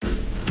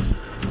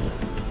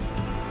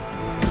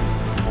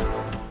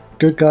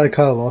good guy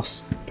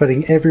Carlos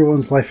putting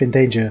everyone's life in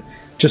danger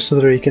just so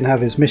that he can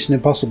have his Mission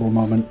Impossible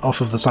moment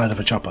off of the side of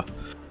a chopper.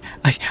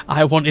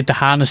 I wanted the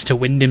harness to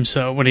wind him,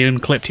 so when he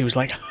unclipped, he was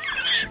like,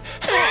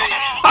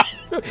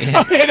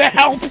 I'm here to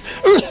help!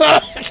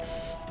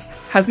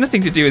 Has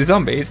nothing to do with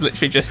zombies. It's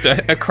literally just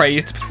a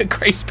crazed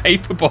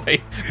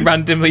paperboy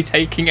randomly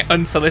taking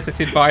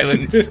unsolicited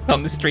violence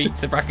on the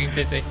streets of Raccoon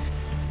City.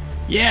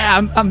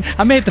 Yeah,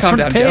 I made the Calm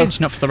front down, page,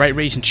 Joe. not for the right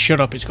reason. Shut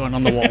up, it's going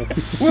on the wall.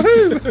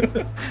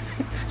 Woohoo!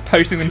 It's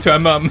posting them to her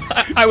mum.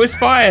 I was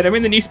fired. I'm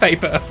in the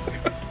newspaper.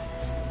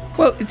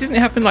 Well, doesn't it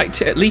happen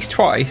like at least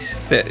twice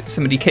that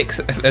somebody kicks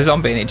a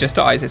zombie and it just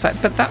dies? It's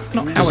like, but that's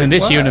not how it works. In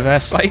this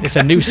universe, like... it's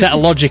a new set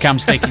of logic I'm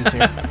sticking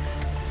to.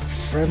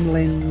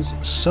 Gremlins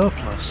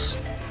surplus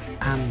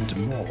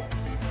and more.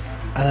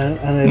 And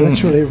I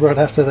literally wrote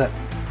after that,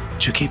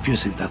 you keep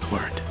using that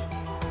word.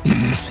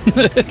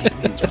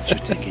 It means what you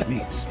think it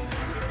means.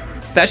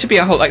 That should be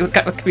a whole, like,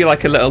 that could be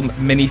like a little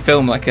mini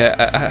film, like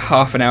a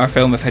half an hour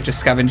film of her just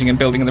scavenging and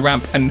building the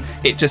ramp, and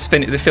it just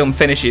the film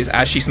finishes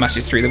as she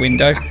smashes through the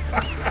window.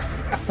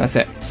 That's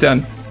it,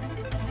 done.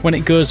 When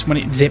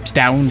it zips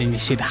down and you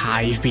see the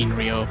hive being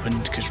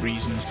reopened because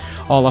reasons,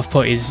 all I've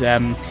put is,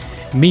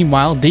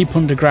 meanwhile, deep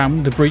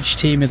underground, the breach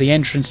team at the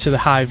entrance to the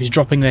hive is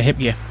dropping their hip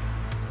gear.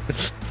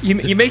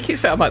 You make it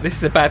sound like this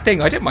is a bad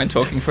thing. I don't mind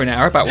talking for an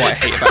hour about what I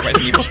hate about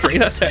Resident Evil 3.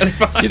 That's totally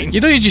fine.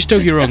 You know you just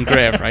dug your own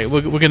grave, right?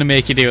 We're going to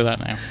make you do that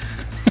now.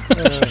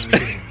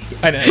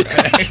 I know.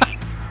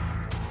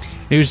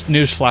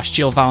 Newsflash,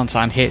 Jill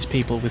Valentine hates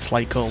people with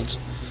slight colds.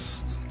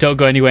 Don't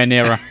go anywhere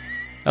near her.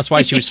 That's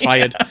why she was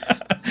fired.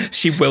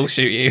 She will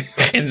shoot you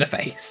in the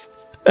face.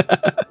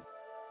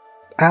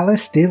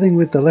 Alice dealing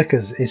with the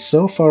lickers is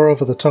so far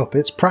over the top,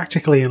 it's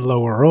practically in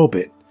lower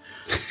orbit.